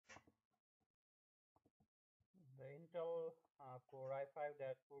Intel Core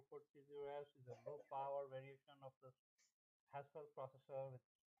i5-4430S is a low power variation of the Haswell processor with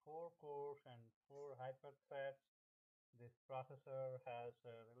 4 cores and 4 hyperthreads. This processor has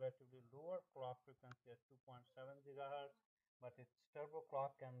a relatively lower clock frequency at 2.7 GHz, but its turbo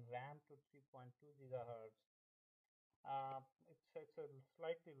clock can ramp to 3.2 GHz. It's a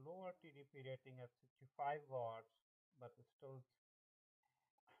slightly lower TDP rating at 65 watts, but it's still,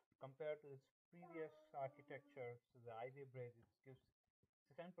 compared to its previous architecture, so the Ivy Bridge, it gives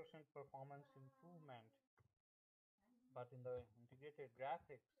 10% performance improvement, but in the integrated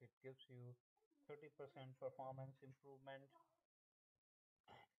graphics, it gives you 30% performance improvement,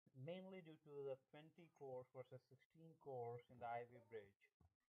 mainly due to the 20 cores versus 16 cores in the Ivy Bridge.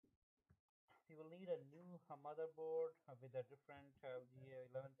 You will need a new motherboard with a different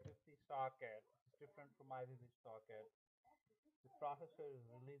LG1150 socket. It's different from Ivy Bridge socket. The processor is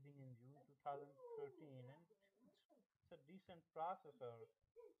releasing in June 2013, and it's a decent processor,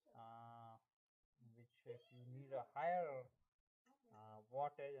 uh, which if you need a higher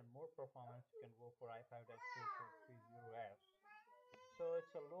wattage and more performance, you can go for i5-4430S. So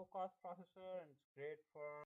it's a low cost processor and it's great for